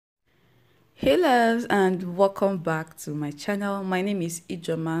Hey loves, and welcome back to my channel. My name is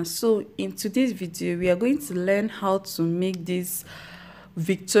Ijoma. So in today's video we are going to learn how to make this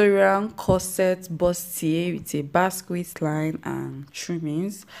Victorian corset bustier with a basque waistline and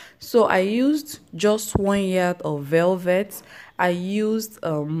trimmings. So I used just 1 yard of velvet. I used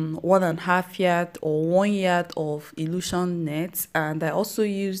 1.5 yard or 1 yard of illusion net, and I also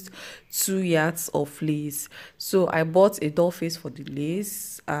used 2 yards of lace. So I bought a doll face for the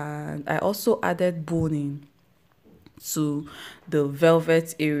lace, and I also added boning to the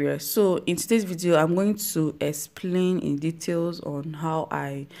velvet area. So in today's video I'm going to explain in details on how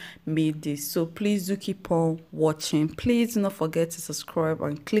I made this, so please do keep on watching. Please do not forget to subscribe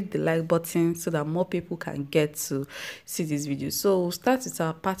and click the like button so that more people can get to see this video. So we'll start with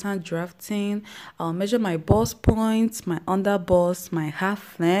our pattern drafting. I'll measure my bust point, my under bust, my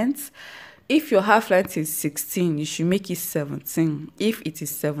half length. If your half length is 16, you should make it 17. If it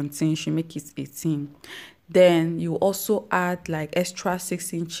is 17, you should make it 18. Then you also add like extra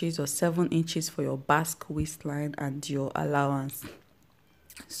 6 inches or 7 inches for your basque waistline and your allowance.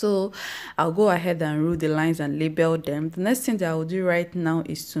 So I'll go ahead and rule the lines and label them. The next thing that I'll do right now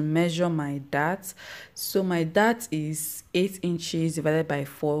is to measure my dart. So my dart is 8 inches divided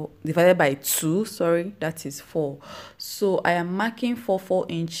by 2, sorry, that is 4. So I am marking 4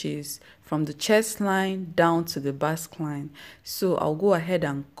 inches from the chest line down to the basque line. So I'll go ahead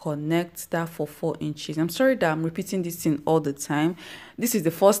and connect that for 4 inches. I'm sorry that I'm repeating this thing all the time. This is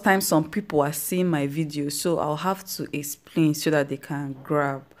the first time some people are seeing my video, so I'll have to explain so that they can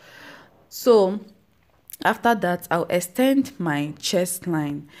grab. So after that, I'll extend my chest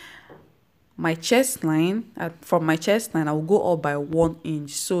line. From my chest line, I'll go up by 1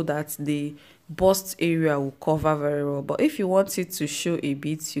 inch so that the bust area will cover very well. But if you want it to show a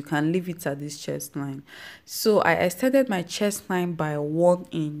bit, you can leave it at this chest line. So I extended my chest line by 1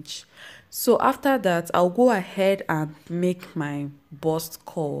 inch. So after that, I'll go ahead and make my bust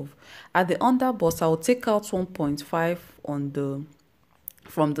curve. At the under bust, I'll take out 1.5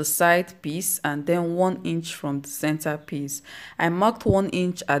 from the side piece and then 1 inch from the center piece. I marked 1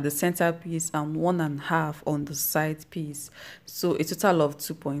 inch at the center piece and 1.5 on the side piece, so a total of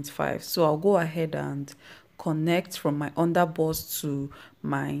 2.5. So I'll go ahead and connect from my under bust to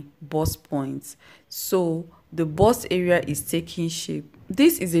my bust point. So the bust area is taking shape.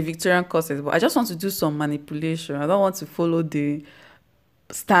 This is a Victorian corset, but I just want to do some manipulation. I don't want to follow the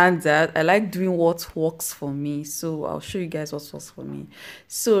standard. I like doing what works for me, so I'll show you guys what works for me.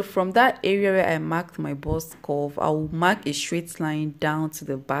 So from that area where I marked my bust curve, I'll mark a straight line down to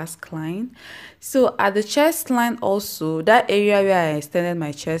the basque line. So at the chest line also, that area where I extended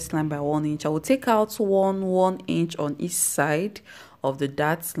my chest line by 1 inch, I will take out 1 inch on each side of the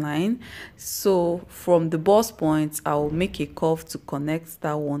dart line. So from the bust point, I'll make a curve to connect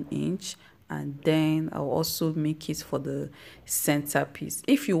that 1 inch, and then I'll also make it for the center piece.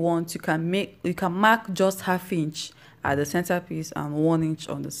 If you want, you can mark just half inch at the center piece and 1 inch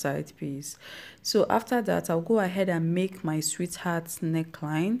on the side piece. So after that, I'll go ahead and make my sweetheart's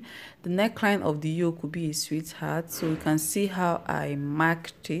neckline. The neckline of the yoke will be a sweetheart, so you can see how I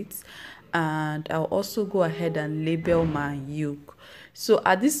marked it. And I'll also go ahead and label my yoke. So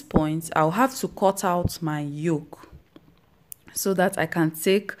at this point, I'll have to cut out my yoke so that I can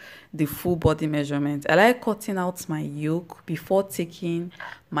take the full body measurement. I like cutting out my yoke before taking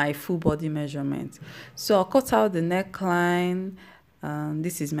my full body measurement. So I'll cut out the neckline.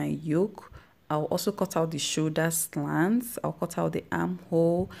 This is my yoke. I'll also cut out the shoulder slants. I'll cut out the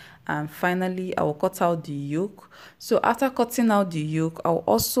armhole, and finally I will cut out the yoke. So after cutting out the yoke, I'll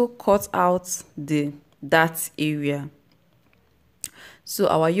also cut out the dart area. So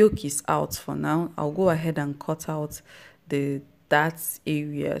our yoke is out for now. I'll go ahead and cut out the dart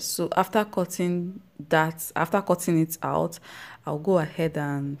area. So after cutting it out, I'll go ahead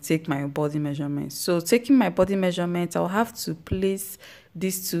and take my body measurement. So taking my body measurement, I'll have to place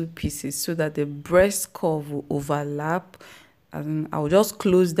these two pieces so that the breast curve will overlap, and I'll just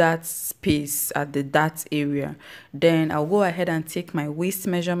close that space at the dart area. Then I'll go ahead and take my waist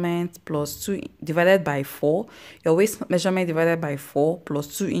measurement plus 2 divided by 4. Your waist measurement divided by 4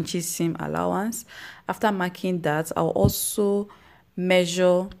 plus 2 inches seam allowance. After marking that, I'll also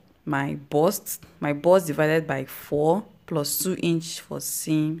measure my bust. My bust divided by 4 plus 2 inches for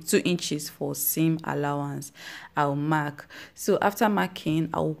seam allowance. I'll mark. So after marking,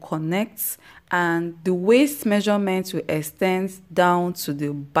 I will connect, and the waist measurement will extend down to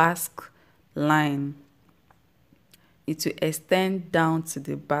the basque line. It will extend down to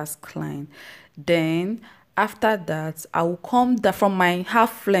the basque line. Then After that, I will come down from my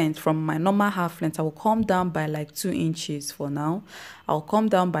half length, from my normal half length, I will come down by like 2 inches for now. I'll come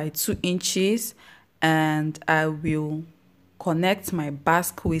down by 2 inches and I will connect my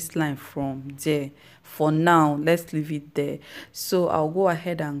basque waistline from there. For now, let's leave it there. So I'll go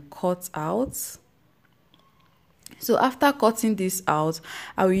ahead and cut out. So after cutting this out,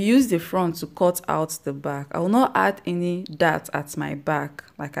 I will use the front to cut out the back. I will not add any dart at my back.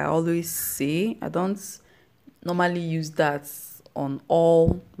 Like I always say, I don't normally use that on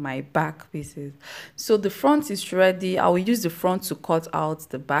all my back pieces. So the front is ready. I will use the front to cut out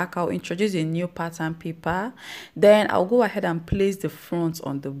the back. I'll introduce a new pattern paper. Then I'll go ahead and place the front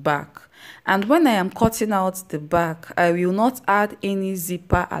on the back. And when I am cutting out the back, I will not add any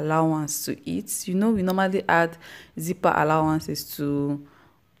zipper allowance to it. You know, we normally add zipper allowances to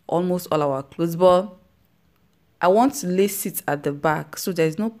almost all our clothes, but I want to lace it at the back, so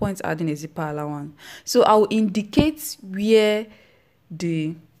there's no point adding a zipper allowance. So I'll indicate where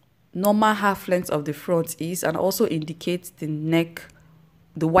the normal half length of the front is and also indicate the neck,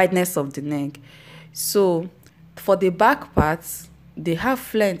 the wideness of the neck. So for the back part, the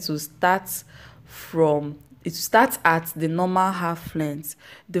half length will start from, it starts at the normal half length.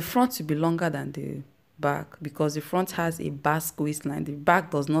 The front will be longer than the back because the front has a basque waistline. The back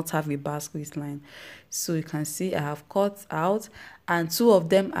does not have a basque waistline. So you can see I have cut out and two of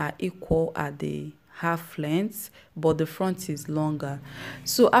them are equal at the half length, but the front is longer.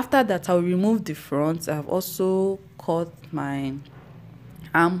 So after that, I'll remove the front. I've also cut my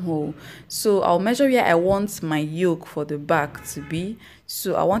armhole. So I'll measure where I want my yoke for the back to be.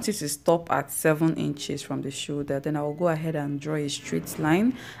 So I want it to stop at 7 inches from the shoulder. Then I will go ahead and draw a straight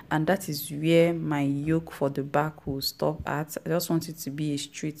line, and that is where my yoke for the back will stop at. I just want it to be a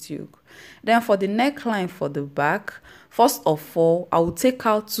straight yoke. Then for the neckline for the back, first of all, I will take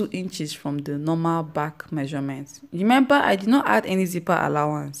out 2 inches from the normal back measurement. Remember, I did not add any zipper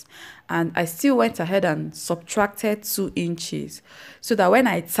allowance, and I still went ahead and subtracted 2 inches so that when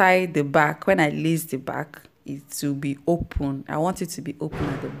I tie the back, when I lace the back, it will be open. I want it to be open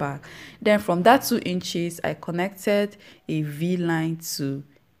at the back. Then from that 2 inches, I connected a V line to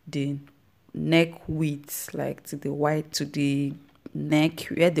the neck width, like to the neck,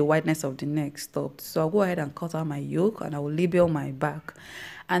 where the wideness of the neck stopped. So I'll go ahead and cut out my yoke and I will label my back.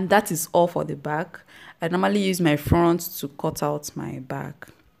 And that is all for the back. I normally use my front to cut out my back.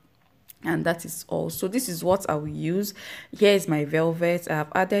 And that is all. So this is what I will use. Here is my velvet. I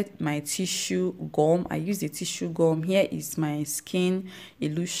have added my tissue gum. I use the tissue gum. Here is my skin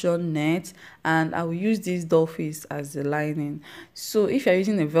illusion net, and I will use this doll face as the lining. So if you're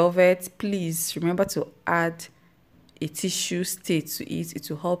using a velvet, please remember to add a tissue stay to it. It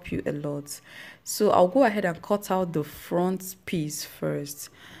will help you a lot. So I'll go ahead and cut out the front piece first.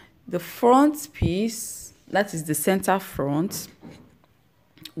 The front piece, that is the center front,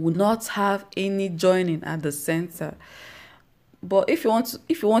 will not have any joining at the center. But if you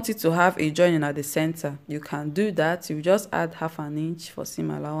want it to have a joining at the center, you can do that. You just add 1/2 inch for seam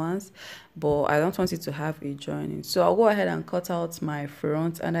allowance, but I don't want it to have a joining. So I'll go ahead and cut out my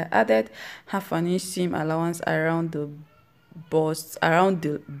front, and I added 1/2 inch seam allowance around the bust, around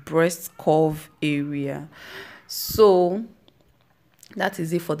the breast curve area. So that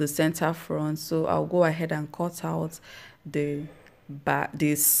is it for the center front. So I'll go ahead and cut out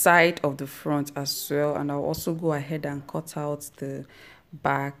the side of the front as well, and I'll also go ahead and cut out the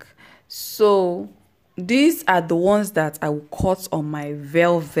back. So these are the ones that I will cut on my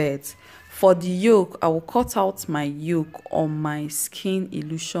velvet. For the yoke, I will cut out my yoke on my skin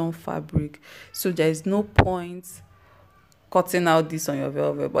illusion fabric, so there is no point cutting out this on your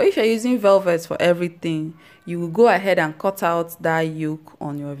velvet. But if you're using velvet for everything, you will go ahead and cut out that yoke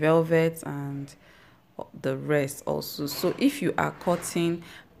on your velvet and the rest also. So if you are cutting,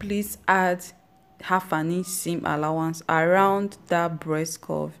 please add 1/2 inch seam allowance around that breast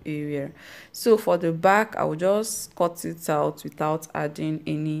curve area. So for the back, I will just cut it out without adding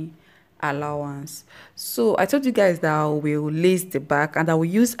any allowance. So I told you guys that I will lace the back and I will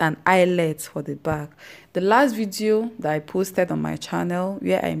use an eyelet for the back. The last video that I posted on my channel,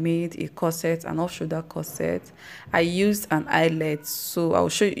 where I made a corset, an off-shoulder corset, I used an eyelet. So I'll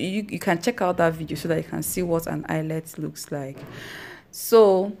show you, you can check out that video so that you can see what an eyelet looks like.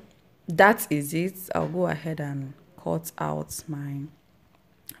 So that is it. I'll go ahead and cut out my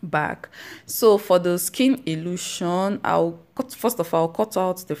back. So for the skin illusion, first of all cut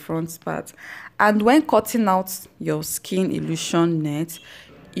out the front part, and when cutting out your skin illusion net,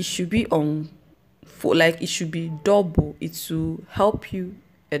 it should be on, like it should be double. It will help you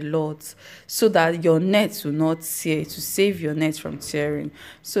a lot, so that your net will not tear, to save your net from tearing.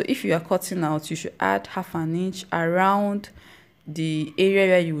 So if you are cutting out, you should add half an inch around the area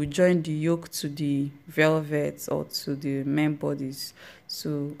where you will join the yoke to the velvet or to the main bodies.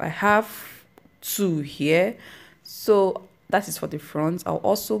 So I have 2 here. So that is for the front. I'll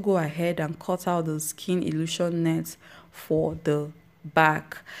also go ahead and cut out the skin illusion net for the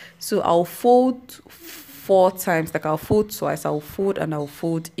back. So I'll fold 4 times, like I'll fold twice, I'll fold and I'll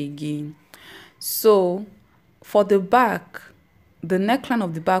fold again. So for the back, the neckline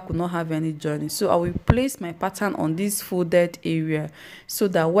of the back will not have any joining, so I will place my pattern on this folded area, so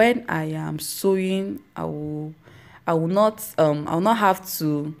that when I am sewing, I will not have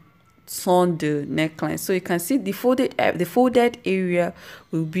to turn the neckline. So you can see the folded area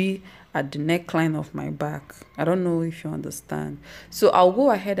will be at the neckline of my back. I don't know if you understand. So I'll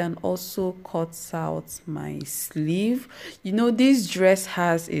go ahead and also cut out my sleeve. You know, this dress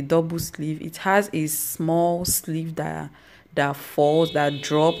has a double sleeve. It has a small sleeve that falls, that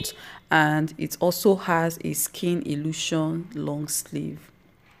dropped, and it also has a skin illusion long sleeve.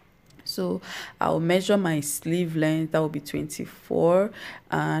 So I'll measure my sleeve length, that will be 24,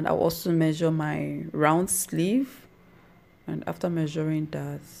 and I'll also measure my round sleeve, and after measuring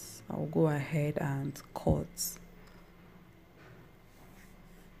that, I'll go ahead and cut.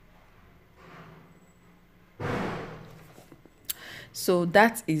 So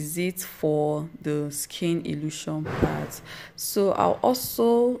that is it for the skin illusion part. So I'll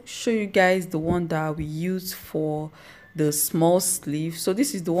also show you guys the one that we use for the small sleeve. So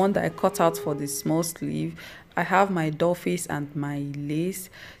this is the one that I cut out for the small sleeve. I have my doll face and my lace.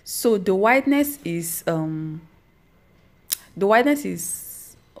 So the wideness is oh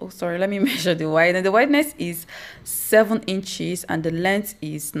sorry, let me measure the wideness. The wideness is 7 inches and the length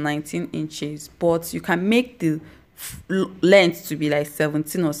is 19 inches, but you can make the length to be like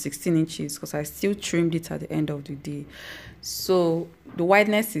 17 or 16 inches because I still trimmed it at the end of the day. So the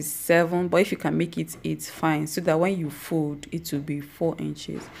wideness is 7, but if you can make it 8, fine, so that when you fold it will be 4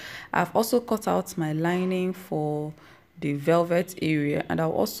 inches. I've also cut out my lining for the velvet area, and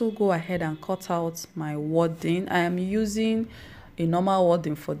I'll also go ahead and cut out my wadding. I am using a normal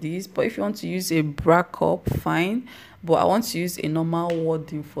wadding for this, but if you want to use a bra cup, fine, but I want to use a normal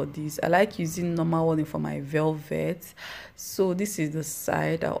wadding for this. I like using normal wadding for my velvet. So this is the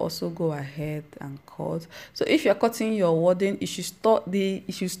side. I'll also go ahead and cut. So if you're cutting your wadding, it should stop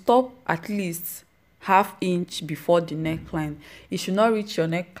at least ½ inch before the neckline. It should not reach your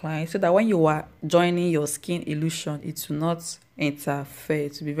neckline, so that when you are joining your skin illusion, it will not interfere.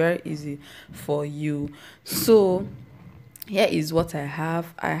 It will be very easy for you. So here is what I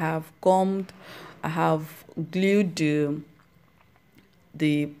have. I have glued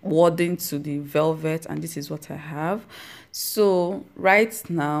the wadding to the velvet, and this is what I have. So right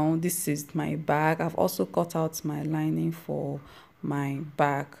now, this is my bag. I've also cut out my lining for my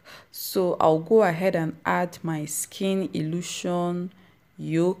back. So I'll go ahead and add my skin illusion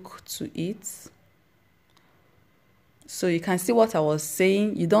yoke to it. So you can see what I was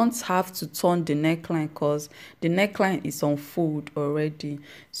saying. You don't have to turn the neckline because the neckline is on fold already.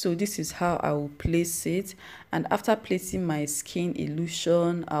 So this is how I will place it. And after placing my skin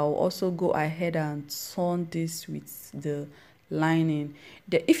illusion, I'll also go ahead and turn this with the lining.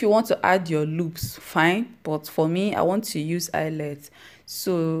 If you want to add your loops, fine, but for me, I want to use eyelets,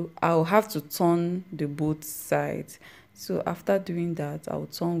 so I'll have to turn the both sides. So after doing that, I'll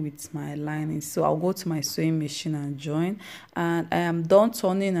turn with my lining. So I'll go to my sewing machine and join, and I am done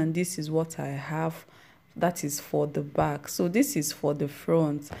turning, and this is what I have. That is for the back. So this is for the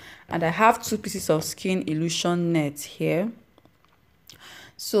front, and I have 2 pieces of skin illusion net here.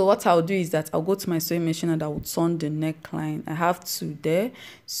 So what I'll do is that I'll go to my sewing machine and I will turn the neckline. I have 2 there.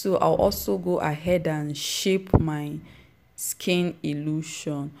 So I'll also go ahead and shape my skin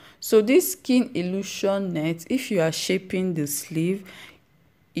illusion. So this skin illusion net, if you are shaping the sleeve,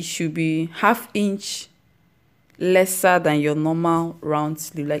 it should be ½ inch lesser than your normal round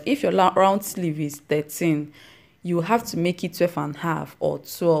sleeve. Like if your round sleeve is 13, you have to make it 12.5 or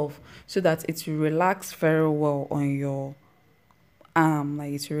 12, so that it will relax very well on your arm,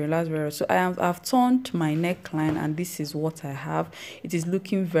 like it will relax very well. So I've turned my neckline, and this is what I have. It is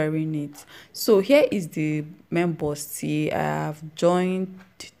looking very neat. So here is the main bustier. I have joined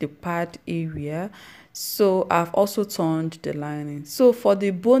the pad area. So I've also turned the lining. So for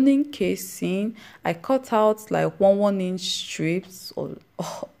the boning casing, I cut out like 1 inch strips or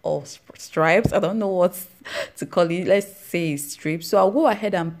stripes. I don't know what to call it. Let's say strips. So I'll go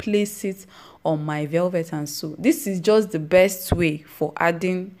ahead and place it on my velvet, and so this is just the best way for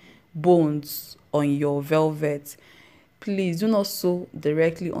adding bones on your velvet. please do not sew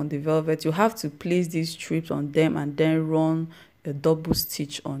directly on the velvet. You have to place these strips on them and then run a double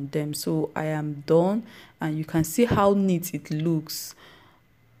stitch on them. So I am done, and you can see how neat it looks.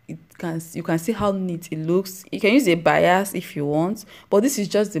 You can see how neat it looks. You can use a bias if you want, but this is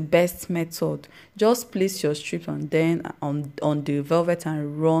just the best method. Just place your strips on them on the velvet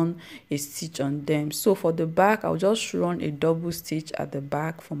and run a stitch on them. So for the back, I'll just run a double stitch at the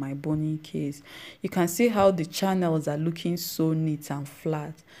back for my boning case. You can see how the channels are looking so neat and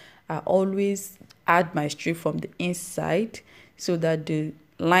flat. I always add my strip from the inside so that the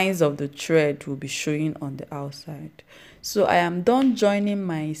lines of the thread will be showing on the outside. So I am done joining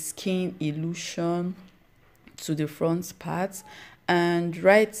my skin illusion to the front part, and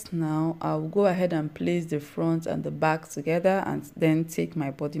right now I'll go ahead and place the front and the back together and then take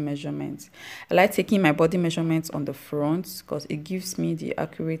my body measurements. I like taking my body measurements on the front because it gives me the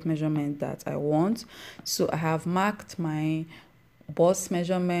accurate measurement that I want. So I have marked my bust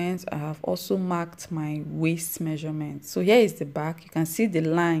measurements. I have also marked my waist measurement. So here is the back. You can see the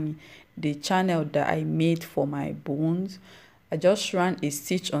line, the channel that I made for my bones. I just ran a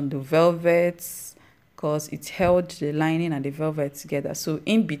stitch on the velvet because it held the lining and the velvet together. So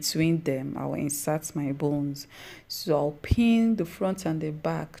in between them, I will insert my bones. So I'll pin the front and the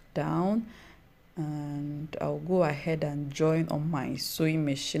back down, and I'll go ahead and join on my sewing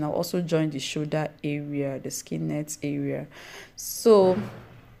machine. I'll also join the shoulder area, the skin net area. So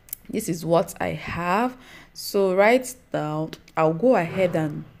this is what I have. So right now I'll go ahead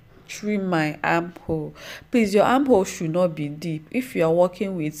and trim my armhole. Please, your armhole should not be deep if you are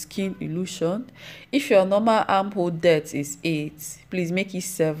working with skin illusion. If your normal armhole depth is 8, please make it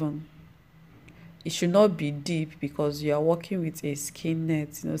 7. It should not be deep because you are working with a skin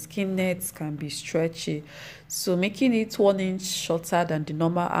net. You know, skin nets can be stretchy, so making it 1 inch shorter than the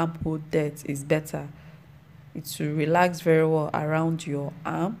normal armhole depth is better. It will relax very well around your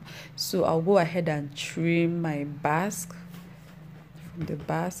arm. So I'll go ahead and trim my basque. From the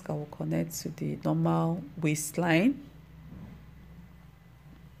basque, I will connect to the normal waistline.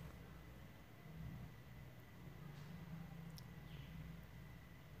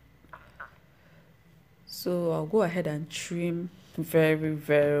 So I'll go ahead and trim very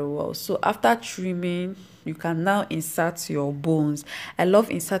well. So after trimming, you can now insert your bones. I love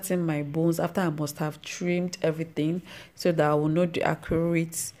inserting my bones after I must have trimmed everything so that I will know the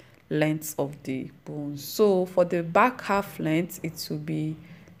accurate length of the bones. So for the back half length, it will be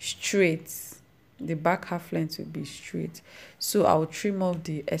straight. The back half length will be straight. So I'll trim off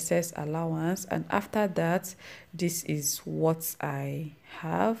the excess allowance, and after that, this is what I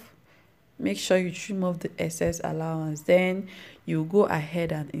have. Make sure you trim off the excess allowance, then you go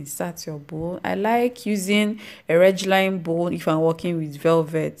ahead and insert your bone. I like using a regline bone if I'm working with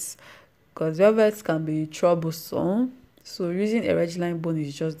velvets, because velvets can be troublesome. So using a regline bone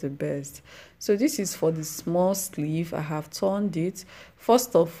is just the best. So this is for the small sleeve. I have turned it.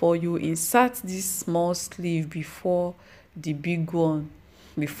 First of all, you insert this small sleeve before the big one,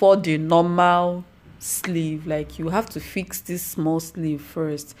 before the normal sleeve. Like, you have to fix this small sleeve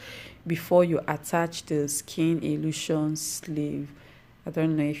first before you attach the skin illusion sleeve. I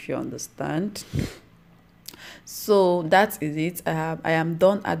don't know if you understand. So that is it. I am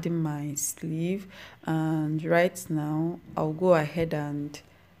done adding my sleeve, and right now I'll go ahead and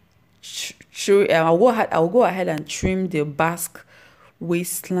I'll go ahead and trim the basque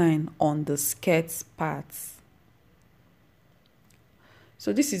waistline on the skirt parts.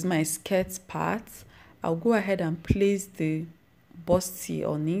 So this is my skirt part. I'll go ahead and place the bustier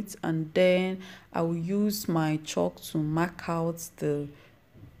on it, and then I will use my chalk to mark out the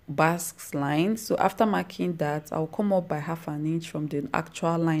basque line. So after marking that, I'll come up by half an inch from the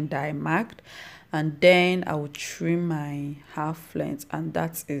actual line that I marked, and then I will trim my half length, and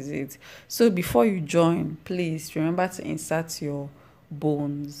that is it. So before you join, please remember to insert your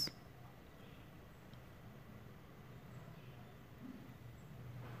bones.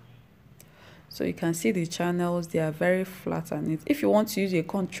 So you can see the channels, they are very flat on it. If you want to use a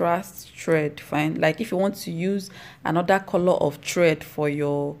contrast thread, fine. Like if you want to use another color of thread for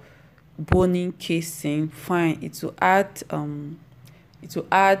your boning casing, fine. It will add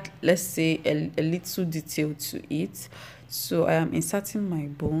let's say a little detail to it. So I am inserting my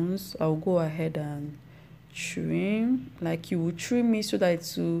bones. I'll go ahead and trim. Like, you will trim it so that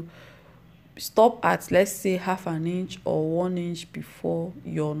it will stop at, let's say, half an inch or 1 inch before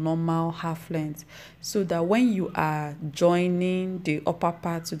your normal half length, so that when you are joining the upper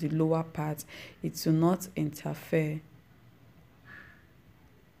part to the lower part, it will not interfere.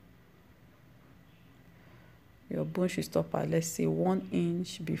 Your bone should stop at, let's say, 1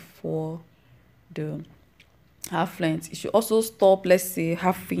 inch before the half length. It should also stop, let's say,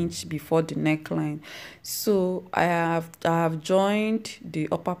 half inch before the neckline. So I have joined the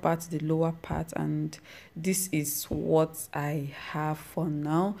upper part, the lower part, and this is what I have for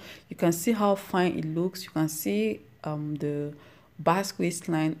now. You can see how fine it looks. You can see the basque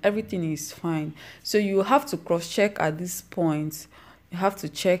waistline, everything is fine. So you have to cross check at this point. You have to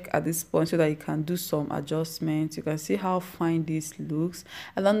check at this point so that you can do some adjustments. You can see how fine this looks.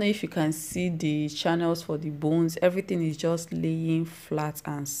 I don't know if you can see the channels for the bones. Everything is just laying flat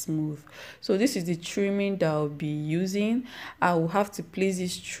and smooth. So this is the trimming that I'll be using. I will have to place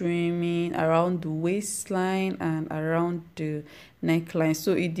this trimming around the waistline and around the neckline.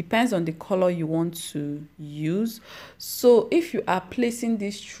 So it depends on the color you want to use. So if you are placing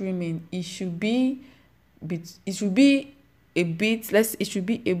this trimming, it should be a bit less, it should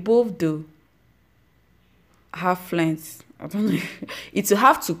be above the half length. I don't know. It will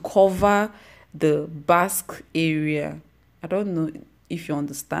have to cover the basque area. I don't know if you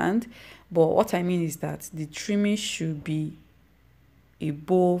understand, but what I mean is that the trimming should be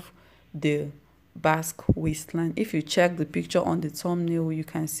above the basque waistline. If you check the picture on the thumbnail, you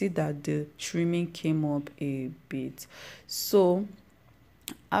can see that the trimming came up a bit. So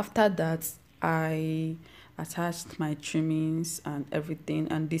after that, I attached my trimmings and everything,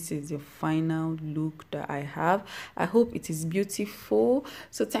 and this is the final look that I have. I hope it is beautiful.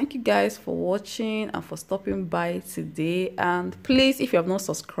 So thank you guys for watching and for stopping by today. And please, if you have not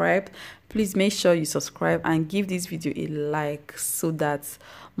subscribed, please make sure you subscribe and give this video a like so that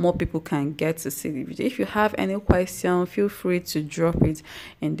more people can get to see the video. If you have any question, feel free to drop it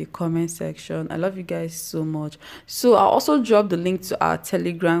in the comment section. I love you guys so much. So I'll also drop the link to our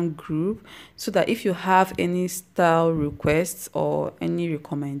Telegram group so that if you have any style requests or any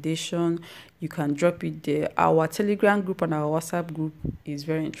recommendation, you can drop it there. Our Telegram group and our WhatsApp group is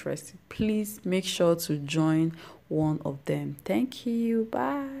very interesting. Please make sure to join one of them. Thank you.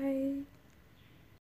 Bye.